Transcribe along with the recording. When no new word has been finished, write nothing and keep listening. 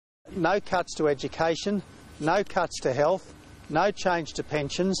No cuts to education, no cuts to health, no change to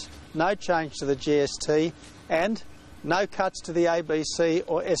pensions, no change to the GST, and no cuts to the ABC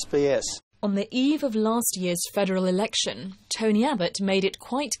or SBS. On the eve of last year's federal election, Tony Abbott made it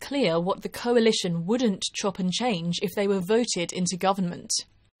quite clear what the coalition wouldn't chop and change if they were voted into government.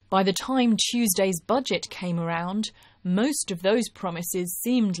 By the time Tuesday's budget came around, most of those promises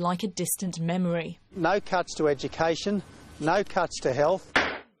seemed like a distant memory. No cuts to education, no cuts to health.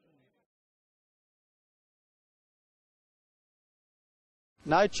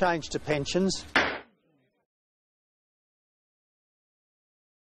 No change to pensions.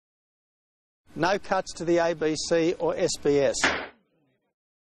 No cuts to the ABC or SBS.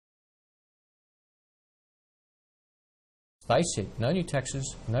 Basic, no new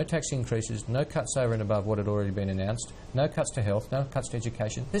taxes, no tax increases, no cuts over and above what had already been announced, no cuts to health, no cuts to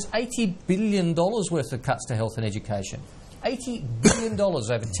education. There's $80 billion worth of cuts to health and education. $80 billion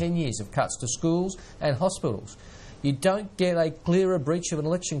over 10 years of cuts to schools and hospitals. You don't get a clearer breach of an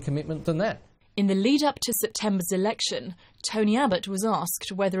election commitment than that. In the lead-up to September's election, Tony Abbott was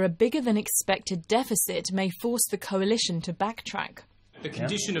asked whether a bigger-than-expected deficit may force the coalition to backtrack. The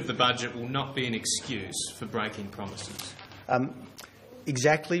condition of the budget will not be an excuse for breaking promises.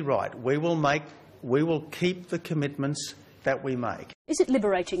 Exactly right. We will keep the commitments that we make. Is it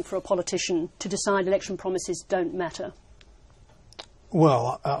liberating for a politician to decide election promises don't matter?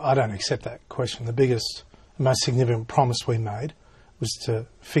 Well, I don't accept that question. The biggest, most significant promise we made was to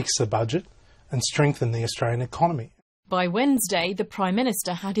fix the budget and strengthen the Australian economy. By Wednesday, the Prime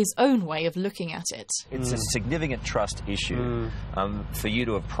Minister had his own way of looking at it. It's a significant trust issue for you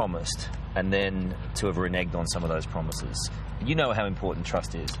to have promised and then to have reneged on some of those promises. You know how important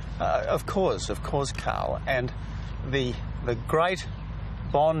trust is. Of course, Carl. And the great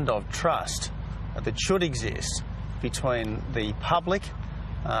bond of trust that should exist between the public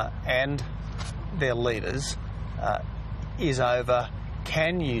and their leaders is over,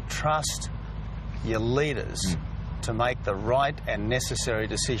 can you trust your leaders to make the right and necessary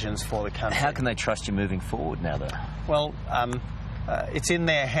decisions for the country? How can they trust you moving forward now, though? Well, it's in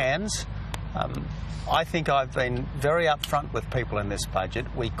their hands. I think I've been very upfront with people in this budget.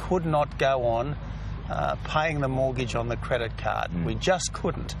 We could not go on paying the mortgage on the credit card. We just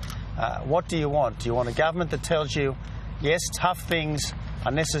couldn't. What do you want? Do you want a government that tells you, yes, tough things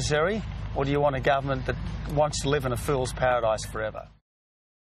are necessary, or do you want a government that wants to live in a fool's paradise forever?